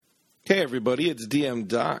Hey everybody, it's DM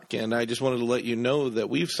Doc, and I just wanted to let you know that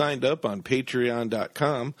we've signed up on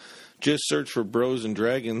Patreon.com. Just search for Bros and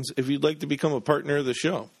Dragons if you'd like to become a partner of the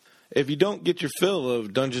show. If you don't get your fill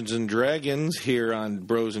of Dungeons and Dragons here on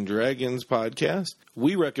Bros and Dragons podcast,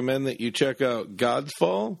 we recommend that you check out God's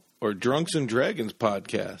Fall or Drunks and Dragons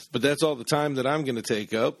podcast. But that's all the time that I'm going to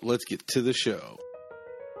take up. Let's get to the show.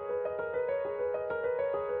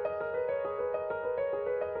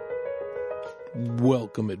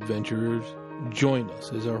 Welcome, adventurers. Join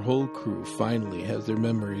us as our whole crew finally has their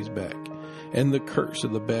memories back, and the curse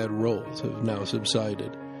of the bad rolls have now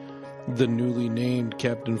subsided. The newly named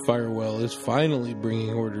Captain Firewell is finally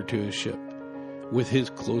bringing order to his ship. With his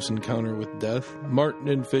close encounter with death, Martin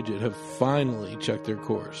and Fidget have finally checked their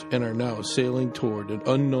course and are now sailing toward an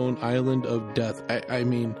unknown island of death. I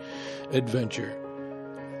mean, adventure.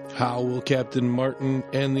 How will Captain Martin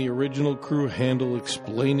and the original crew handle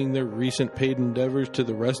explaining their recent paid endeavors to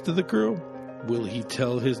the rest of the crew? Will he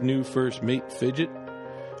tell his new first mate, Fidget?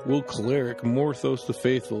 Will Cleric Morthos the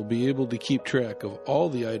Faithful be able to keep track of all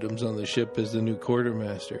the items on the ship as the new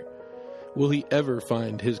quartermaster? Will he ever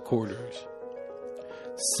find his quarters?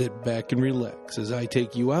 Sit back and relax as I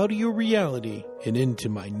take you out of your reality and into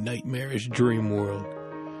my nightmarish dream world.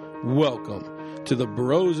 Welcome to the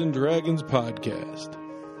Bros and Dragons podcast.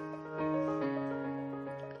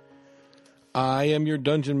 I am your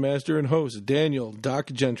Dungeon Master and host, Daniel Doc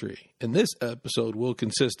Gentry, and this episode will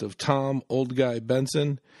consist of Tom Old Guy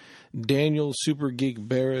Benson, Daniel Super Geek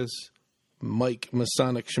Barris, Mike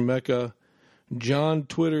Masonic Shemeka, John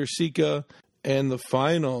Twitter Sika, and the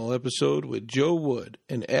final episode with Joe Wood,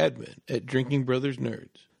 an admin at Drinking Brothers Nerds.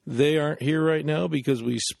 They aren't here right now because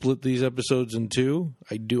we split these episodes in two.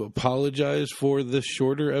 I do apologize for this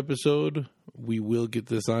shorter episode. We will get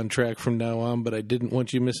this on track from now on, but I didn't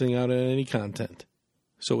want you missing out on any content.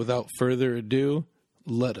 So without further ado,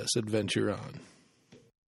 let us adventure on.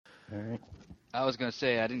 All right. I was going to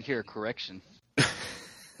say, I didn't hear a correction.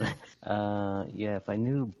 Yeah, if I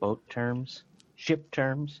knew boat terms, ship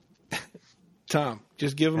terms. Tom,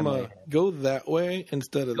 just give him a go that way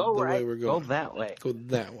instead of the way we're going. Go that way. Go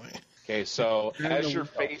that way. Okay, so as you're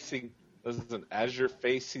facing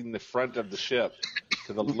the front of the ship,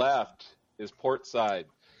 to the left is port side,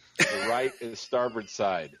 to the right is starboard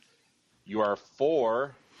side. You are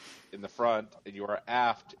fore in the front, and you are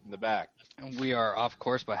aft in the back. And we are off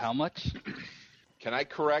course by how much? Can I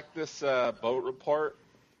correct this boat report?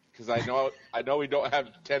 Because I know we don't have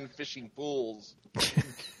 10 fishing pools.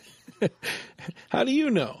 How do you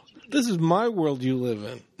know? This is my world you live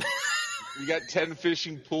in. You got 10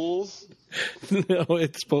 fishing pools? No,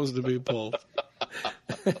 it's supposed to be pools.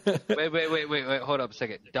 Wait, hold up a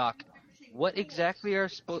second. Doc, what exactly are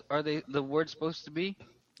the words supposed to be?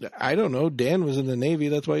 I don't know. Dan was in the Navy.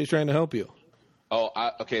 That's why he's trying to help you. Oh,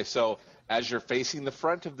 okay. So as you're facing the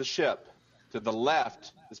front of the ship, to the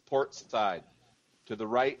left is port side. To the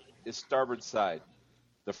right is starboard side.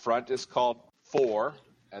 The front is called fore,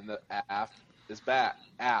 and the aft is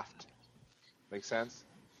aft. Make sense?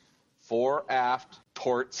 Fore, aft,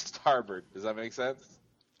 port, starboard. Does that make sense?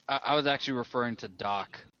 I was actually referring to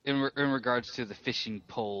Doc in regards to the fishing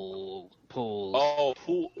poles. Oh,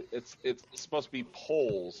 pool. It's supposed to be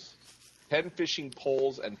poles. 10 fishing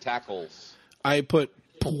poles and tackles. I put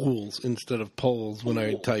pools instead of poles when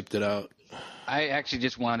I typed it out. I actually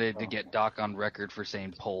just wanted to get Doc on record for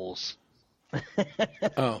saying poles.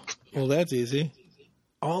 Oh, well, that's easy.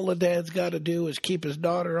 All a dad's got to do is keep his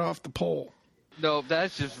daughter off the pole. No,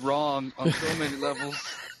 that's just wrong on so many levels.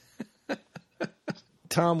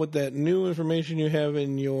 Tom, with that new information you have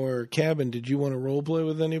in your cabin, did you want to role play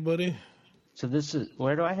with anybody? So this is,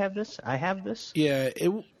 where do I have this? I have this? Yeah,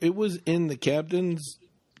 it was in the captain's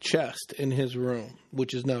chest in his room,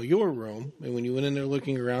 which is now your room. And when you went in there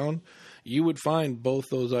looking around, you would find both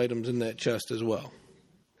those items in that chest as well.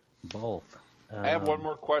 Both. I have one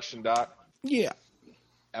more question, Doc. Yeah.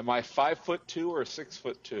 Am I 5'2" or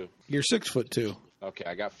 6'2"? You're 6'2". Okay,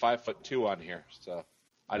 I got 5'2" on here, so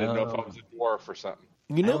I didn't know if I was a dwarf or something.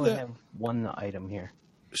 You know I only that. have one item here.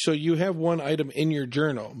 So you have one item in your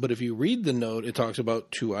journal, but if you read the note, it talks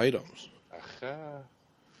about 2 items.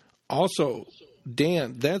 Also,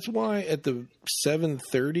 Dan, that's why at the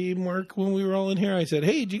 7:30 mark when we were all in here, I said,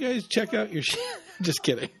 "Hey, did you guys check out your?" Just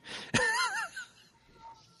kidding.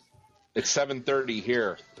 It's 7:30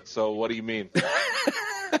 here, so what do you mean?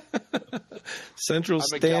 Central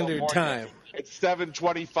Standard Time. It's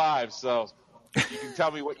 7:25, so you can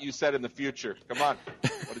tell me what you said in the future. Come on.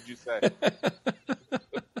 What did you say?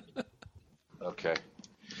 Okay.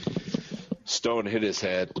 Stone hit his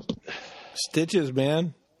head. Stitches,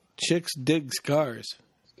 man. Chicks dig scars.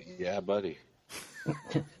 Yeah, buddy.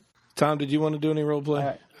 Tom, did you want to do any role play? All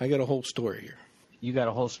right. I got a whole story here. You got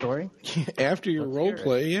a whole story? After your Let's role hear it.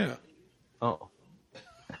 play, yeah. Oh.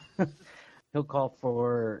 He'll call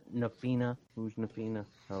for Nafina. Who's Nafina?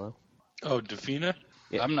 Hello? Oh, Defina?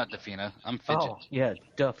 Yeah. I'm not Defina. I'm Fidget. Oh, yeah,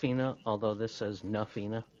 Duffina, although this says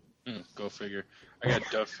Nuffina. Go figure. I got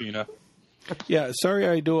Defina. Yeah, sorry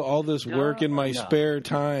I do all this work in my No. spare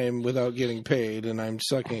time without getting paid, and I'm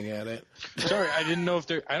sucking at it. Sorry, I didn't know if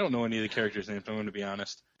they're. I don't know any of the characters' names. I'm going to be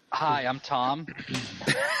honest. Hi, I'm Tom.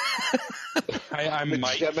 Hi, I'm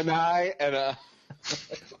Mike. Gemini and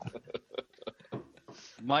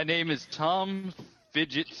My name is Tom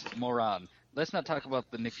Fidget Moran. Let's not talk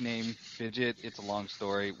about the nickname Fidget. It's a long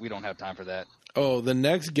story. We don't have time for that. Oh, the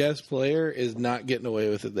next guest player is not getting away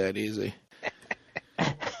with it that easy.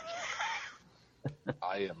 I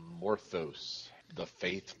am Morthos, the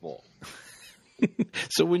faithful.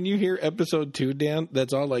 So when you hear episode 2, Dan,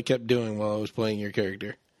 that's all I kept doing while I was playing your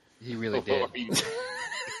character. He really did.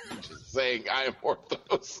 Just saying, I am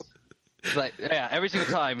Morthos. Like, yeah, every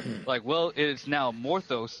single time. Like, well, it's now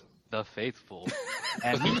Morthos, the faithful,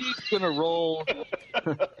 and he's gonna roll,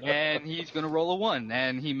 and he's gonna roll a 1,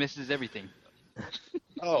 and he misses everything.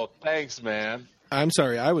 Oh, thanks, man. I'm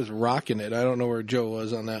sorry, I was rocking it. I don't know where Joe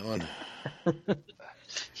was on that one.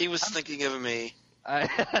 He was thinking of me.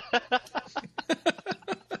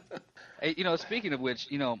 Hey, speaking of which,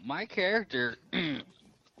 my character,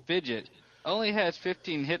 Fidget, only has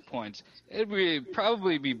 15 hit points. It would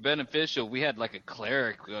probably be beneficial if we had like a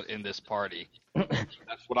cleric in this party.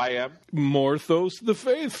 That's what I am. Morthos the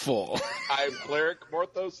Faithful. I'm Cleric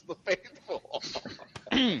Morthos, the faithful.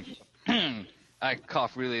 I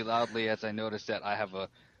cough really loudly as I notice that I have I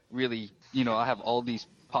have all these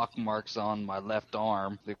pock marks on my left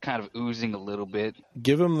arm. They're kind of oozing a little bit.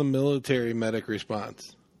 Give him the military medic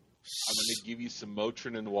response. I'm going to give you some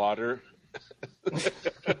Motrin and water,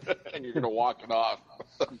 and you're going to walk it off.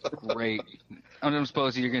 Great. I'm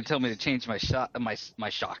supposing you're going to tell me to change my shocks. Yeah, I'm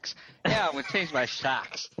going to change my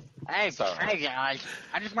shocks. Hey guys,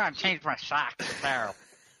 I just want to change my shocks. Carol.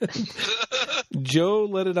 Joe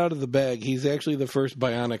let it out of the bag. He's actually the first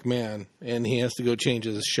bionic man, and he has to go change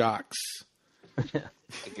his shocks. I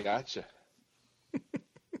gotcha.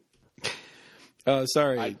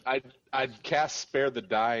 Sorry. I'd cast Spare the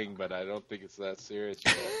Dying, but I don't think it's that serious.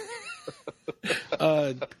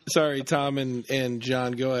 Sorry, Tom and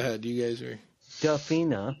John, go ahead. You guys are...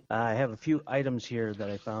 Duffina, I have a few items here that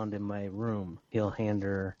I found in my room. He'll hand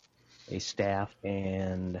her a staff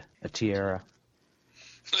and a tiara.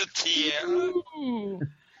 The tiara. Ooh,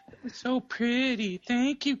 so pretty.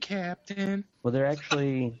 Thank you, Captain. Well, they're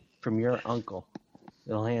actually from your uncle.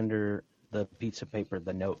 He'll hand her the piece of paper,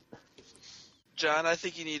 the note. John, I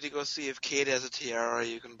think you need to go see if Kate has a tiara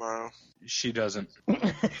you can borrow. She doesn't.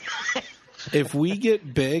 If we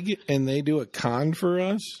get big and they do a con for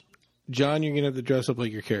us, John, you're going to have to dress up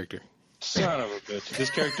like your character. Son of a bitch. This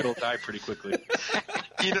character will die pretty quickly.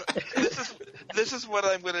 This is what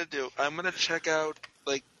I'm gonna do. I'm gonna check out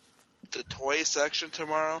like the toy section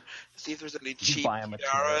tomorrow, see if there's any cheap buy him a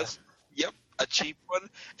tiaras. Yep, a cheap one.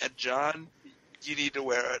 And John, you need to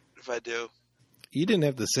wear it if I do. You didn't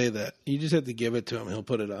have to say that. You just have to give it to him. He'll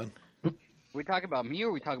put it on. Are we talking about me or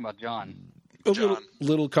are we talking about John? A John.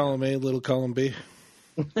 little column A, little column B.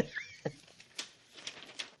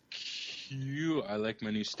 I like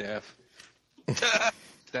my new staff.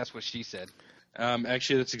 That's what she said.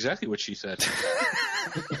 Actually, that's exactly what she said.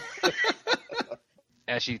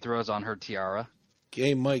 As she throws on her tiara.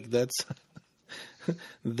 Hey, Mike, that's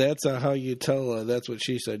a how you tell that's what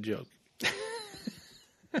she said joke.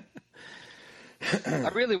 I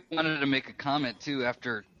really wanted to make a comment, too,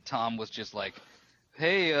 after Tom was just like,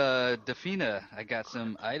 hey, Defina, I got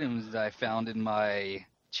some items that I found in my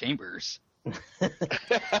chambers. I'm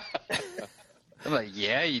like,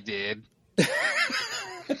 yeah, you did.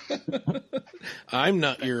 I'm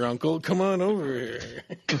not your uncle. Come on over here.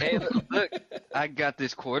 Hey, look, I got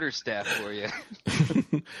this quarterstaff for you.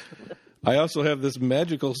 I also have this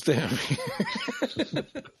magical staff.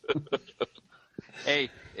 Hey,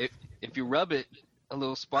 if you rub it, a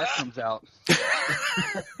little spark comes out.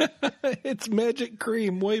 It's magic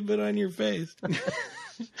cream. Wave it on your face.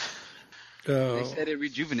 They said it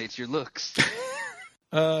rejuvenates your looks.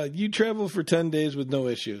 You travel for 10 days with no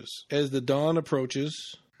issues. As the dawn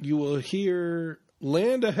approaches, you will hear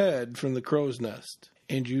land ahead from the crow's nest.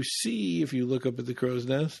 And you see, if you look up at the crow's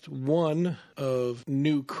nest, one of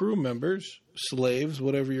new crew members, slaves,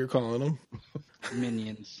 whatever you're calling them.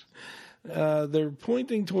 Minions. They're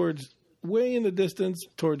pointing towards, way in the distance,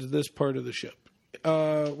 towards this part of the ship.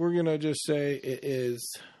 We're going to just say it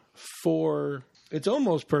is it's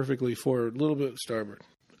almost perfectly forward, a little bit starboard.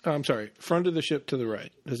 I'm sorry, front of the ship to the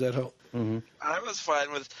right. Does that help? Mm-hmm. I was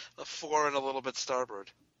fine with a 4 and a little bit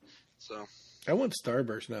starboard. So. I want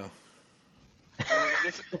starburst now.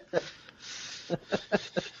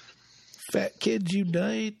 Fat kids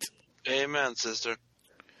unite. Amen, sister.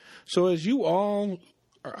 So as you all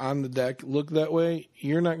are on the deck, look that way,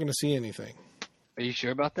 you're not going to see anything. Are you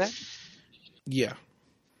sure about that? Yeah.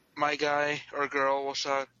 My guy or girl will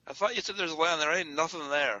shout, I thought you said there's land. There ain't nothing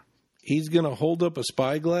there. He's going to hold up a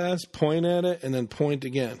spyglass, point at it, and then point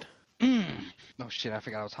again. Oh, shit, I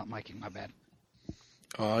forgot I was hot micing. My bad.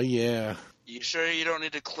 Oh, yeah. You sure you don't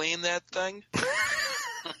need to clean that thing?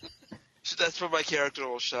 That's what my character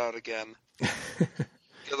will shout again.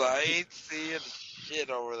 Because I ain't seeing shit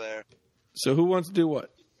over there. So who wants to do what?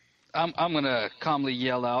 I'm going to calmly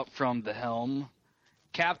yell out from the helm,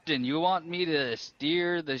 Captain, you want me to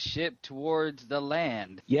steer the ship towards the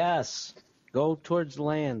land? Yes. Go towards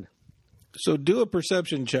land. So do a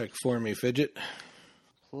perception check for me, Fidget.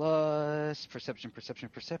 Plus perception,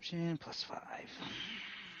 plus 5.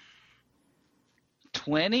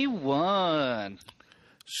 21.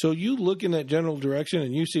 So you look in that general direction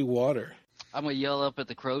and you see water. I'm going to yell up at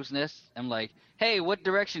the crow's nest. I'm like, hey, what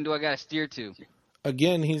direction do I got to steer to?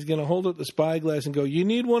 Again, he's going to hold up the spyglass and go, you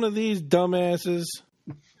need one of these, dumbasses.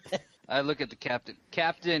 I look at the captain.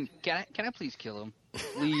 Captain, can I please kill him?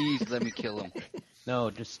 Please let me kill him. No,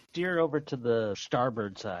 just steer over to the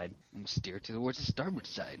starboard side. I'm going to steer towards the starboard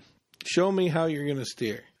side. Show me how you're going to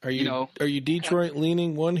steer. Are you Detroit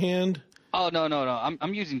leaning one hand? Oh, no.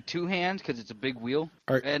 I'm using two hands because it's a big wheel.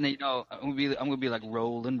 And, I'm gonna be like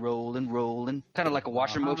rolling. Kind of like a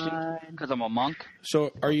washer motion because I'm a monk.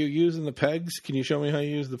 So are you using the pegs? Can you show me how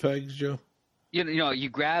you use the pegs, Joe? You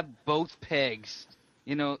grab both pegs,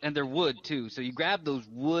 and they're wood too. So you grab those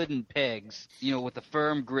wooden pegs, with a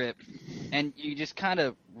firm grip, and you just kind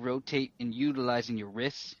of rotate and utilizing your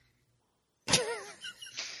wrists.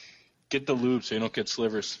 Get the lube so you don't get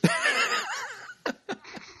slivers.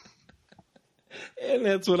 And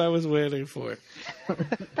that's what I was waiting for.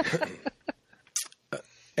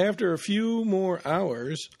 After a few more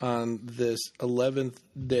hours on this 11th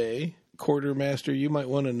day, Quartermaster, you might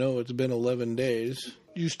want to know it's been 11 days.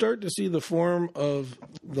 You start to see the form of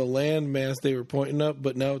the land mass they were pointing up,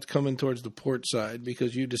 but now it's coming towards the port side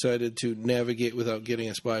because you decided to navigate without getting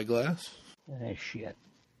a spyglass. Ah, shit.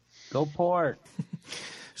 Go port.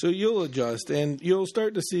 So you'll adjust, and you'll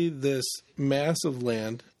start to see this mass of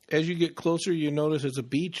land. As you get closer, you notice it's a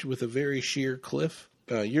beach with a very sheer cliff.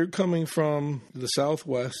 You're coming from the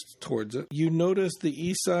southwest towards it. You notice the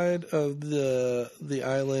east side of the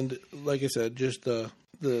island, like I said, just the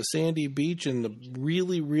sandy beach and the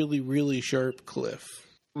really, really, really sharp cliff.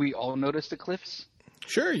 We all notice the cliffs?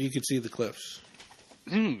 Sure, you can see the cliffs.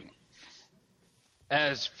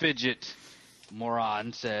 As Fidget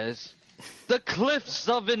Moron says, the cliffs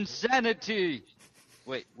of insanity.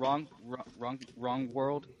 Wait, wrong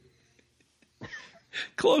world?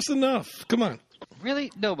 Close enough. Come on.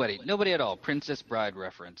 Really? Nobody at all. Princess Bride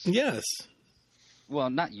reference. Yes. Well,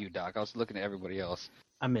 not you, Doc. I was looking at everybody else.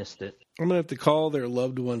 I missed it. I'm going to have to call their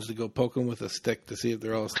loved ones to go poke them with a stick to see if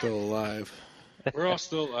they're all still alive. We're all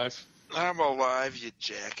still alive. I'm alive, you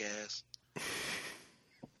jackass.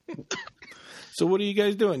 So what are you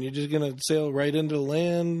guys doing? You're just going to sail right into the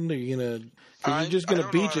land? Are you just going to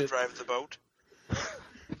beach it? Drive the boat.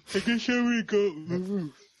 I guess I would go.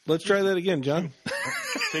 Let's try that again, John.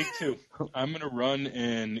 Take 2. I'm going to run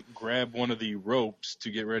and grab one of the ropes to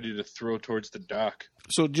get ready to throw towards the dock.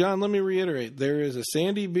 So, John, let me reiterate. There is a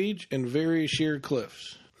sandy beach and very sheer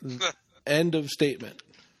cliffs. End of statement.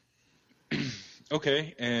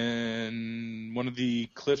 Okay, and one of the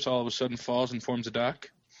cliffs all of a sudden falls and forms a dock?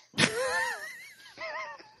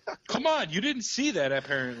 Come on, you didn't see that,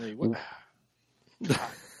 apparently. What?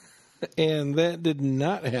 And that did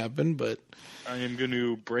not happen, but... I am going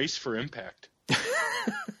to brace for impact.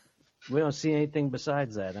 We don't see anything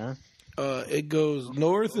besides that, huh? It goes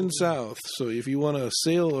north and south, so if you want to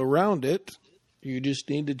sail around it, you just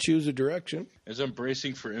need to choose a direction. As I'm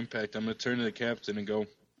bracing for impact, I'm going to turn to the captain and go,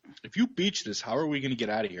 if you beach this, how are we going to get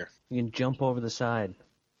out of here? You can jump over the side.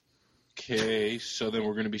 Okay, so then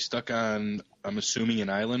we're going to be stuck on, I'm assuming, an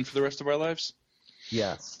island for the rest of our lives?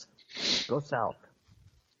 Yes. Go south.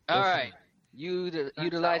 All right.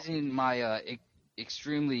 Utilizing my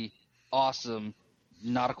extremely awesome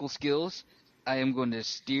nautical skills, I am going to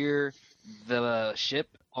steer the ship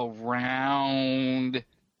around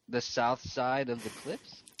the south side of the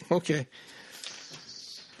cliffs. Okay.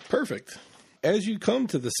 Perfect. As you come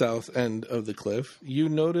to the south end of the cliff, you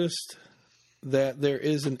noticed that there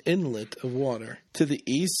is an inlet of water. To the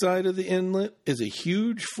east side of the inlet is a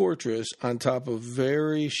huge fortress on top of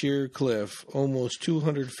very sheer cliff, almost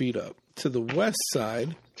 200 feet up. To the west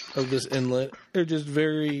side of this inlet are just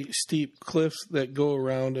very steep cliffs that go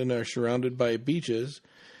around and are surrounded by beaches.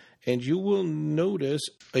 And you will notice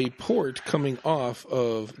a port coming off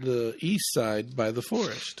of the east side by the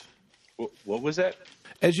forest. What was that?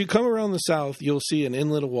 As you come around the south, you'll see an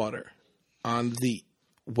inlet of water. On the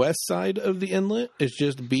west side of the inlet is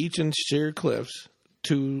just beach and sheer cliffs.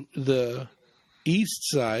 To the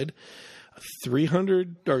east side,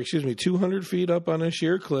 200 feet up on a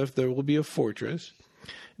sheer cliff, there will be a fortress.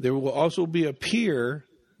 There will also be a pier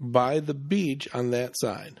by the beach on that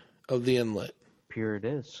side of the inlet. Pier it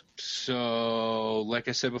is. So, like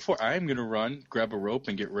I said before, I'm going to run, grab a rope,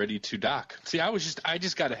 and get ready to dock. See, I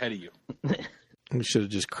just got ahead of you. We should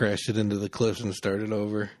have just crashed it into the cliffs and started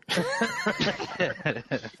over.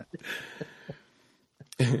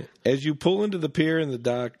 As you pull into the pier and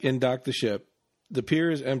dock the ship, the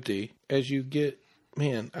pier is empty. As you get,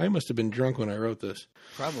 man, I must have been drunk when I wrote this.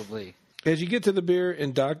 Probably. As you get to the pier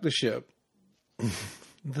and dock the ship,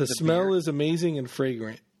 the smell is amazing and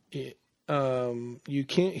fragrant. You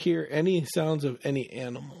can't hear any sounds of any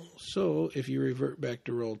animal. So if you revert back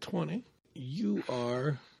to roll 20, you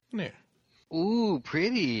are there. Ooh,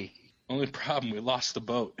 pretty. Only problem, we lost the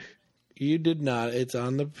boat. You did not. It's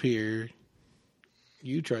on the pier.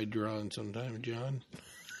 You tried drawing sometime, John.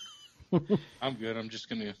 I'm good. I'm just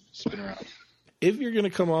going to spin around. If you're going to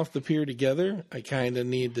come off the pier together, I kind of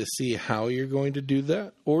need to see how you're going to do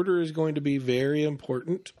that. Order is going to be very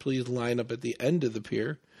important. Please line up at the end of the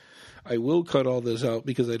pier. I will cut all this out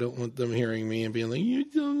because I don't want them hearing me and being like,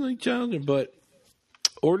 you sound like children. But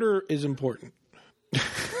order is important.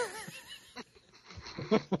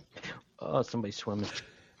 Oh, somebody's swimming.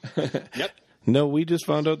 Yep. No, we just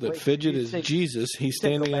found out that Wait, Fidget you is said- Jesus. He's Go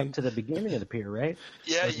standing back on. to the beginning of the pier, right?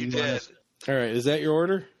 Yeah, Or you you did. want All right, is that your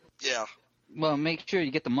order? Yeah. Well, make sure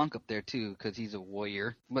you get the monk up there too, because he's a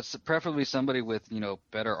warrior. But preferably somebody with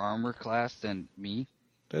better armor class than me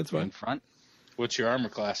That's in fine. front. What's your armor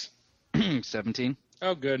class? 17.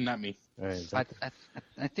 Oh, good. Not me. All right.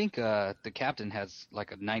 I think the captain has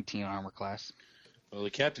like a 19 armor class. Well, the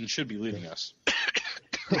captain should be leaving us.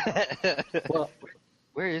 Well,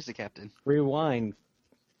 Where is the captain? rewind.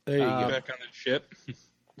 There you go. Back on the ship.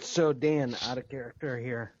 So, Dan, out of character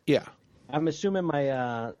here. Yeah. I'm assuming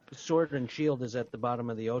my sword and shield is at the bottom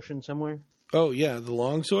of the ocean somewhere? Oh, yeah, the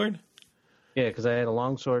longsword? Yeah, because I had a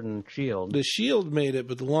long sword and shield. The shield made it,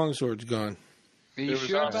 but the longsword's gone. Are you There was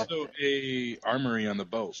sure about also a armory on the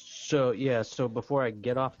boat. So, yeah, so before I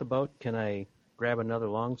get off the boat, can I grab another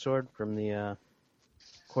longsword from the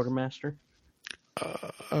quartermaster?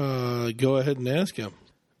 Go ahead and ask him.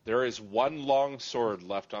 There is one long sword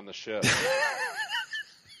left on the ship.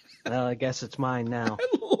 Well, I guess it's mine now. I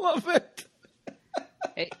love it.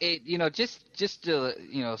 just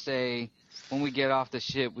to say when we get off the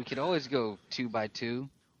ship, we could always go 2 by 2,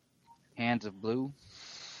 hands of blue.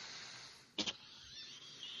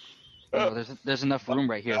 There's enough room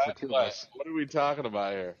right here for 2 of us. What are we talking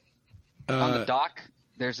about here? On the dock,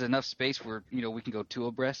 there's enough space where we can go 2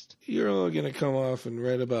 abreast. You're all going to come off and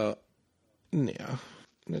right about now.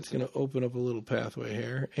 That's going to open up a little pathway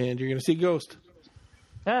here, and you're going to see Ghost.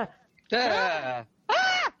 Ah, Ah!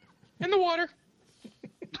 In the water.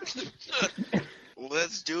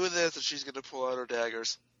 Let's do this, and she's gonna pull out her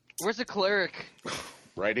daggers. Where's the cleric?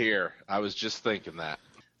 Right here. I was just thinking that.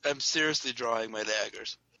 I'm seriously drawing my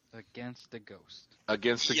daggers. Against the ghost.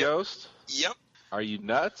 Against the Yep. ghost? Yep. Are you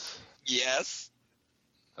nuts? Yes.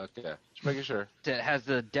 Okay. Just making sure. Has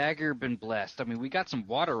the dagger been blessed? I mean, we got some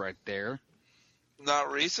water right there.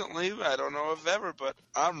 Not recently. I don't know if ever, but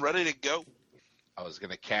I'm ready to go. I was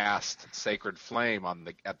going to cast Sacred Flame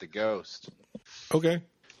at the ghost. Okay.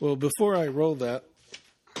 Well, before I roll that,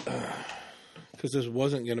 because this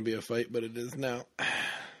wasn't going to be a fight, but it is now.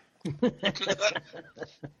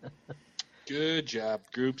 Good job.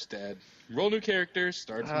 Group's dead. Roll new characters.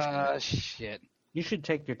 Start from scratch. Shit. you should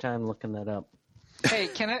take your time looking that up. Hey,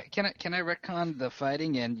 can I retcon the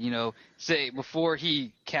fighting and say before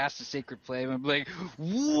he casts the sacred flame, I'm like,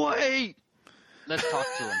 wait, let's talk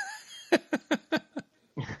to him.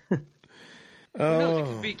 Who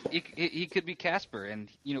knows? He could be Casper, and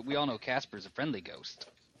we all know Casper's a friendly ghost.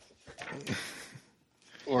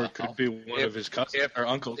 Or it could be one of his cousins or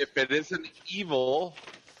uncles. If it isn't evil,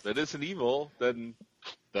 then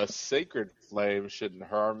the Sacred Flame shouldn't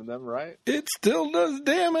harm them, right? It still does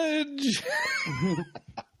damage.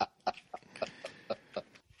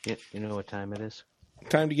 You know what time it is?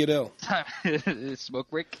 Time to get ill. Smoke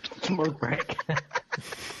break. Smoke break.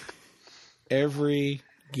 every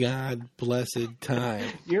god blessed time.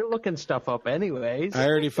 You're looking stuff up anyways. I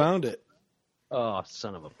already found it. Oh,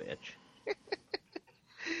 son of a bitch.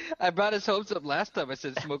 I brought his hopes up last time. I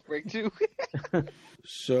said smoke break too.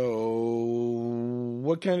 So,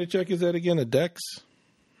 what kind of check is that again? A dex?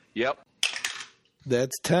 Yep.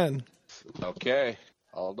 That's 10. Okay.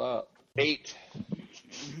 Hold up. 8.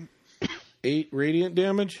 8 radiant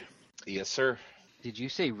damage? Yes, sir. Did you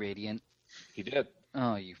say radiant? He did.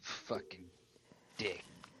 Oh, you fucking dick.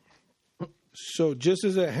 So, just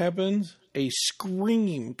as that happens, a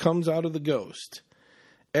scream comes out of the ghost.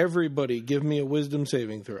 Everybody give me a wisdom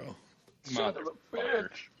saving throw. Motherfucker.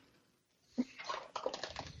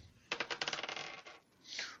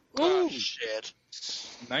 Oh, shit.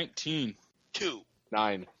 19. 2.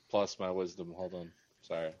 9 plus my wisdom. Hold on.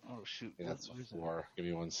 Sorry. Oh shoot. Yeah, that's 4. Give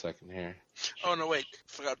me 1 second here. Oh, no, wait.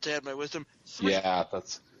 Forgot to add my wisdom. 3. Yeah,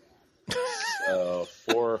 that's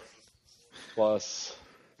 4 plus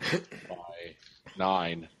my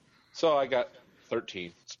 9. So I got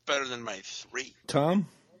 13. It's better than my 3. Tom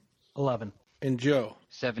 11. and Joe.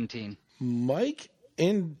 17. Mike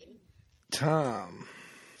and Tom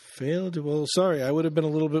failed. Well, sorry, I would have been a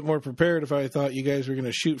little bit more prepared if I thought you guys were going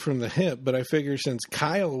to shoot from the hip, but I figured since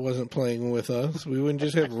Kyle wasn't playing with us, we wouldn't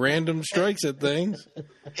just have random strikes at things.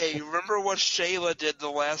 Hey, you remember what Shayla did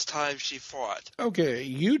the last time she fought? Okay,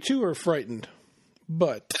 you two are frightened,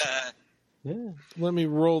 but Yeah. let me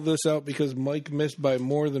roll this out because Mike missed by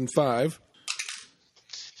more than 5.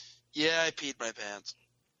 Yeah, I peed my pants.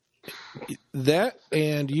 That,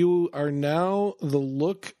 and you are now the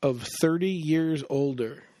look of 30 years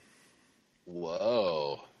older.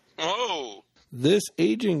 Whoa. Oh! This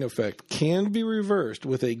aging effect can be reversed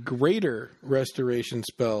with a greater restoration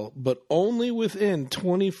spell, but only within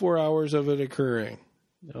 24 hours of it occurring.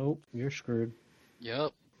 Nope, you're screwed.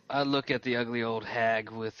 Yep. I look at the ugly old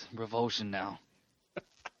hag with revulsion now.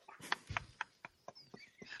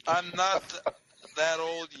 I'm not that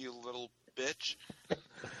old, you little bitch.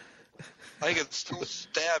 I can still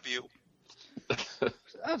stab you.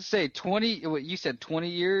 I'd say 20. What you said? 20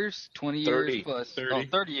 years. 20 30. years plus 30. Oh,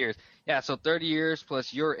 30 years. Yeah. So 30 years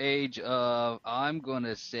plus your age of. I'm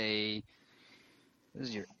gonna say. This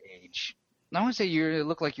is your age. I want to say you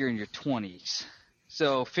look like you're in your 20s.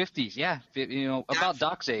 So 50s. Yeah. You know, about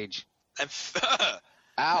Doc's age.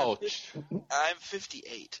 Ouch. I'm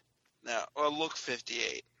 58 now. Or look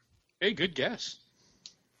 58. Hey, good guess.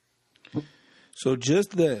 So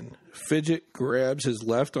just then, Fidget grabs his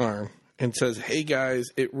left arm and says, "Hey guys,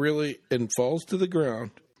 it really," and falls to the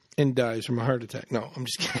ground and dies from a heart attack. No, I'm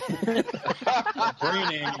just kidding. Brain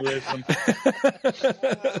aneurysm.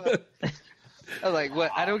 I was like,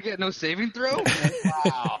 what? I don't get no saving throw?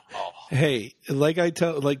 Wow. Hey, like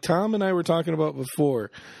Tom and I were talking about before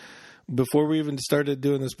we even started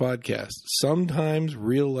doing this podcast, sometimes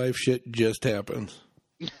real life shit just happens.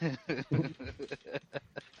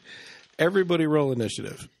 Everybody roll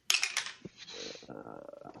initiative.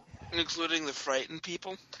 Including the frightened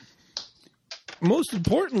people? Most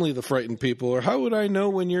importantly, the frightened people, or how would I know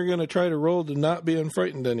when you're going to try to roll to not be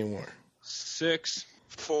unfrightened anymore? 6.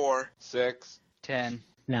 4. 6. 10.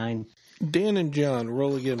 9. Dan and John,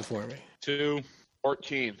 roll again for me. 2.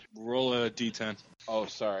 14. Roll a d10. Oh,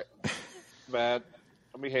 sorry. Bad.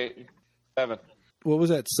 Let me hate you. 7. What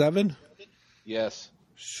was that, 7? Yes.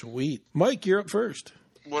 Sweet. Mike, you're up first.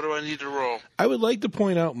 What do I need to roll? I would like to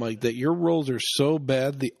point out, Mike, that your rolls are so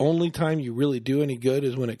bad, the only time you really do any good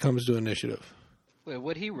is when it comes to initiative. Wait,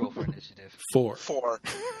 what'd he roll for initiative? 4. 4.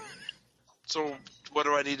 So, what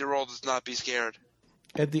do I need to roll to not be scared?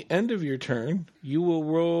 At the end of your turn, you will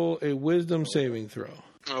roll a wisdom saving throw.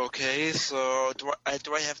 Okay, so do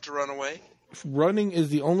I have to run away? Running is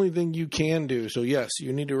the only thing you can do, so yes,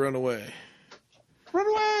 you need to run away. Run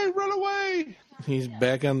away! Run away! He's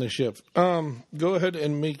back on the ship. Go ahead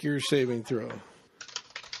and make your saving throw.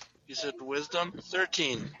 You said wisdom?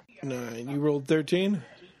 13. 9. You rolled 13?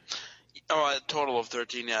 Oh, a total of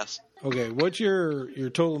 13, yes. Okay, what's your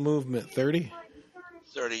total movement? 30?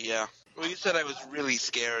 30, yeah. Well, you said I was really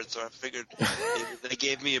scared, so I figured maybe they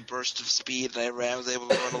gave me a burst of speed and I was able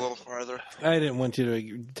to run a little farther. I didn't want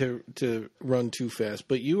you to run too fast,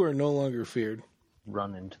 but you are no longer feared.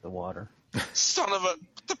 Run into the water. Son of a...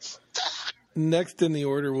 Next in the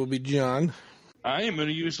order will be John. I am going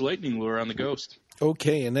to use lightning lure on the ghost.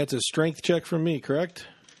 Okay, and that's a strength check from me, correct?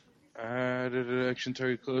 Did an action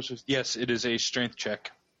target closest? Yes, it is a strength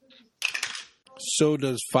check. So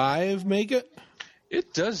does 5 make it?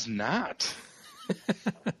 It does not.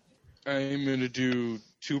 I'm going to do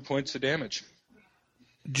 2 points of damage.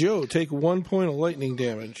 Joe, take 1 point of lightning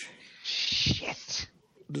damage. Shit.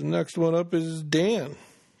 The next one up is Dan.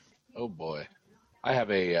 Oh boy. I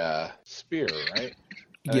have a spear, right?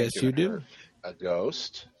 I Yes, ain't you gonna do. hurt a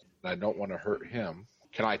ghost. And I don't want to hurt him.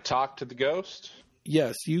 Can I talk to the ghost?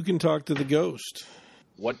 Yes, you can talk to the ghost.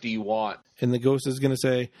 What do you want? And the ghost is going to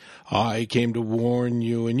say, I came to warn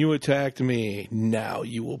you, and you attacked me. Now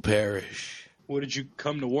you will perish. What did you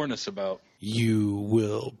come to warn us about? You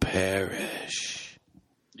will perish.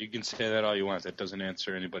 You can say that all you want. That doesn't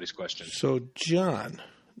answer anybody's question. So, John,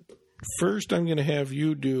 first I'm going to have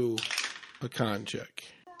you do a con check.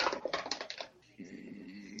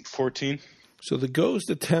 14. So the ghost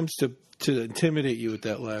attempts to intimidate you with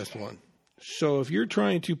that last one. So if you're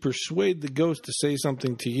trying to persuade the ghost to say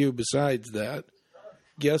something to you besides that,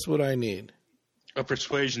 guess what I need? A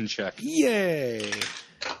persuasion check. Yay!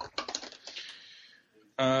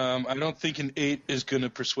 I don't think an 8 is going to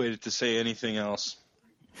persuade it to say anything else.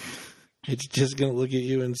 It's just going to look at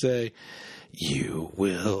you and say, you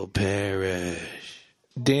will perish.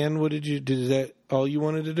 Dan, what did that all you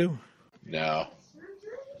wanted to do? No.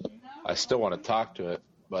 I still want to talk to it,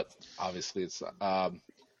 but obviously it's...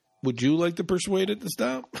 Would you like to persuade it to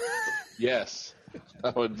stop? yes.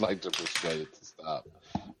 I would like to persuade it to stop.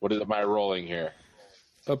 What am I rolling here?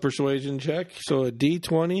 A persuasion check. So a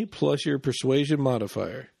D20 plus your persuasion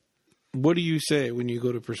modifier. What do you say when you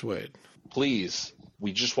go to persuade? Please.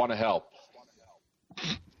 We just want to help.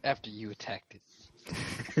 After you attacked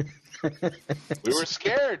it. We were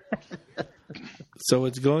scared. So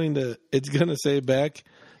it's going to say back,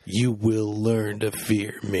 you will learn to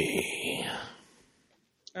fear me.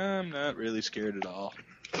 I'm not really scared at all.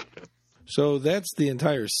 So that's the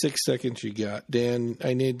entire 6 seconds you got. Dan,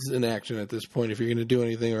 I need an action at this point if you're going to do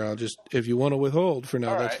anything, or I'll just, if you want to withhold for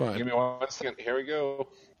now, All that's right. fine. Give me 1 second. Here we go.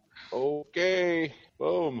 Okay.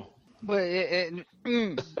 Boom. But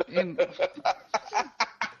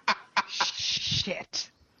shit.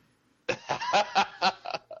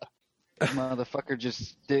 Motherfucker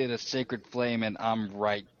just did a sacred flame, and I'm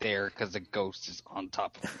right there because the ghost is on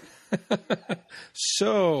top of me.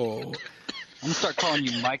 So I'm gonna start calling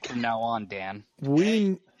you Mike from now on, Dan.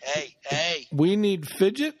 we Hey. need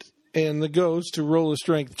Fidget and the ghost to roll a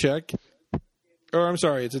strength check. Or I'm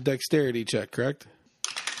sorry, it's a dexterity check, correct?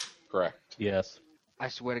 Correct. Yes. I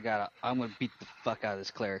swear to God, I'm gonna beat the fuck out of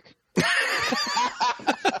this cleric.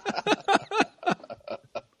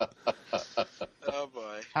 Oh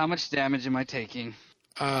boy. How much damage am I taking?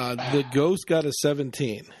 The ghost got a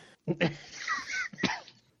 17.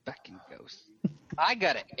 Fucking ghost. I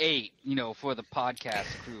got an 8, for the podcast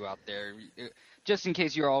crew out there. Just in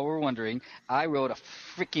case you all were wondering, I rolled a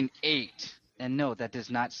freaking 8. And no, that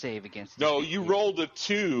does not save against No, this. you rolled a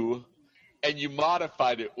 2, and you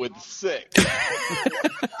modified it with 6.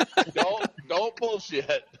 Don't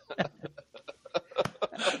bullshit.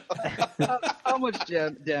 How much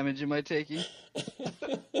damage am I taking?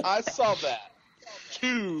 I saw that.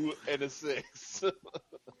 2 and a 6.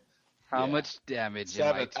 How Yeah. much damage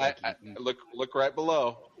 7. am I taking? Look right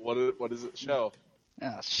below. What does it show?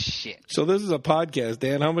 Oh, shit. So this is a podcast,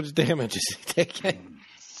 Dan. How much damage is he taking?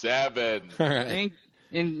 7. All right.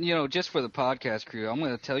 And just for the podcast crew, I'm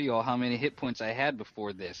going to tell you all how many hit points I had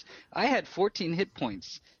before this. I had 14 hit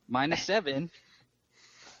points. Minus 7.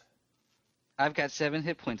 I've got 7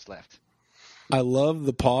 hit points left. I love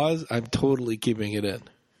the pause. I'm totally keeping it in.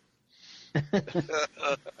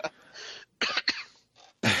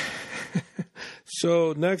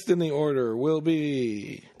 So next in the order will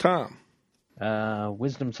be Tom.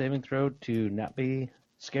 Wisdom saving throw to not be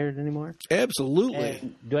scared anymore. Absolutely.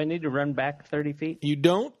 And do I need to run back 30 feet? You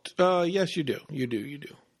don't? Yes, you do. You do.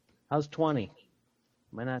 How's 20?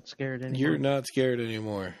 Am I not scared anymore? You're not scared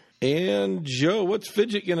anymore. And Joe, what's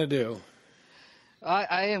Fidget going to do?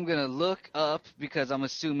 I am going to look up because I'm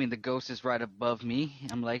assuming the ghost is right above me.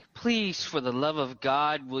 I'm like, please, for the love of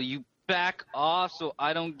God, will you back off so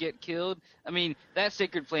I don't get killed? I mean, that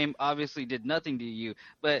sacred flame obviously did nothing to you,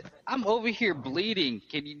 but I'm over here bleeding.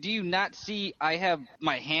 Do you not see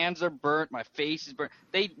my hands are burnt, my face is burnt.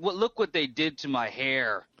 Look what they did to my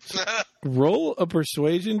hair. Roll a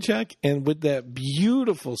persuasion check, and with that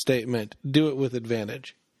beautiful statement, do it with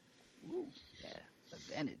advantage. Ooh, yeah,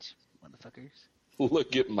 advantage, motherfuckers.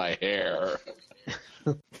 Look at my hair.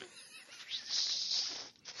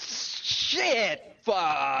 Shit!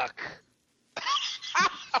 Fuck!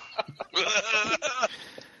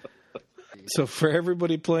 So for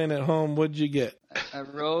everybody playing at home, what'd you get? I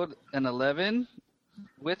rolled an 11.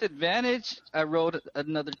 With advantage, I rolled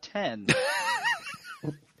another 10.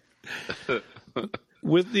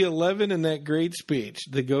 With the 11 and that great speech,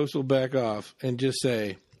 the ghost will back off and just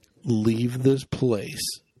say, leave this place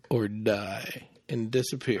or die, and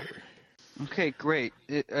disappear. Okay, great.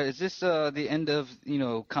 Is this the end of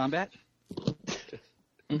combat?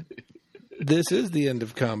 This is the end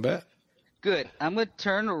of combat. Good. I'm gonna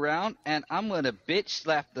turn around and I'm gonna bitch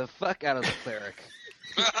slap the fuck out of the cleric.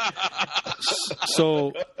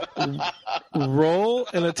 So roll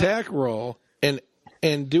an attack roll and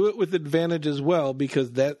do it with advantage as well,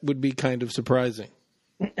 because that would be kind of surprising.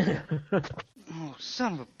 Oh,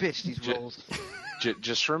 son of a bitch! These rolls.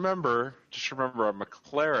 Just remember, I'm a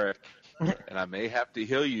cleric, and I may have to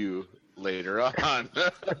heal you later on.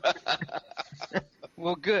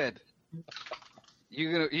 Well, good.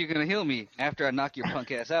 You're gonna heal me after I knock your punk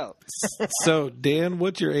ass out. So, Dan,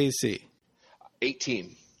 what's your AC?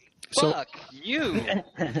 18. Fuck you.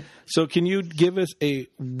 So can you give us a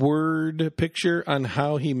word picture on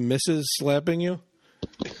how he misses slapping you?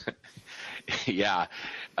 Yeah.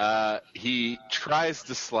 He tries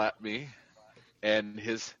to slap me, and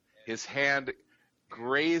his hand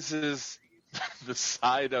grazes the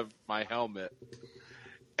side of my helmet,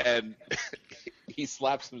 and he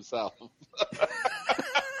slaps himself.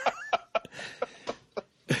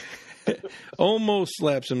 Almost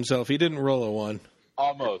slaps himself. He didn't roll a 1.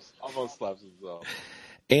 Almost slaps himself.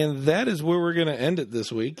 And that is where we're going to end it this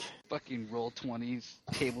week. Fucking roll 20s,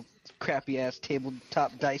 crappy ass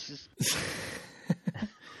tabletop dices.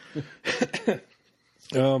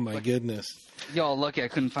 Oh my goodness. Y'all lucky I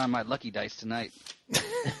couldn't find my lucky dice tonight.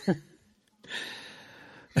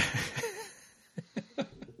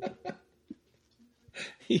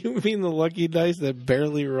 You mean the lucky dice that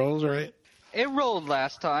barely rolls, right? It rolled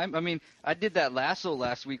last time. I mean, I did that lasso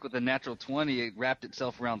last week with a natural 20. It wrapped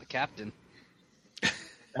itself around the captain.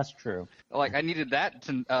 That's true. Like, I needed that.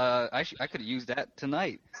 I could have used that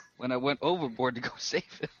tonight when I went overboard to go save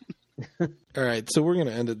him. All right, so we're going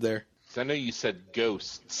to end it there. So I know you said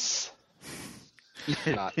ghosts,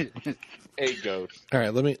 not a ghost. All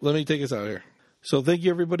right, let me take us out here. So thank you,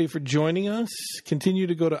 everybody, for joining us. Continue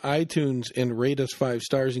to go to iTunes and rate us 5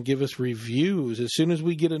 stars and give us reviews. As soon as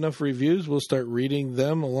we get enough reviews, we'll start reading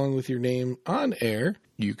them along with your name on air.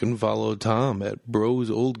 You can follow Tom at Bros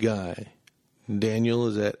Old Guy. Daniel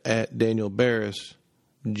is at Daniel Barris.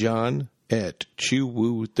 John at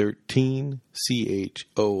ChewWoo13,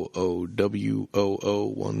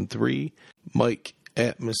 CHOOWOO13. Mike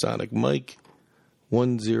at Masonic Mike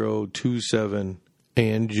 1027.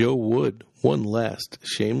 And Joe Wood. One last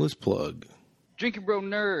shameless plug. Drinking Bro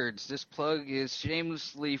Nerds. This plug is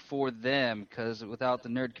shamelessly for them, because without the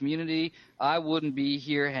nerd community, I wouldn't be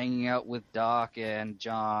here hanging out with Doc and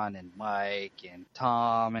John and Mike and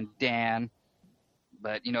Tom and Dan.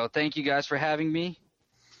 But, thank you guys for having me.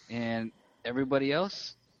 And everybody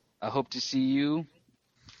else, I hope to see you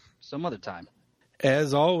some other time.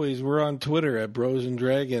 As always, we're on Twitter at Bros and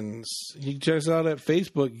Dragons. You can check us out at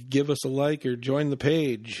Facebook. Give us a like or join the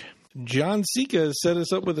page. John Sika set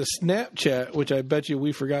us up with a Snapchat, which I bet you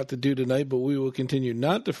we forgot to do tonight, but we will continue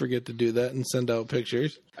not to forget to do that and send out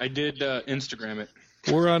pictures. I did Instagram it.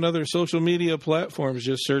 We're on other social media platforms.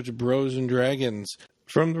 Just search Bros and Dragons.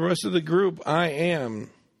 From the rest of the group, I am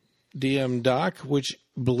DM Doc, which,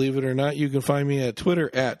 believe it or not, you can find me at Twitter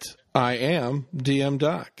at I am DM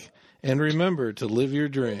Doc. And remember to live your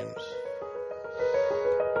dreams.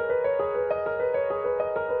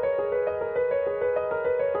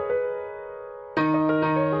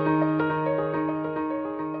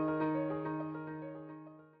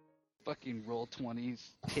 Fucking roll 20s,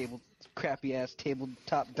 crappy ass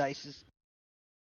tabletop dices.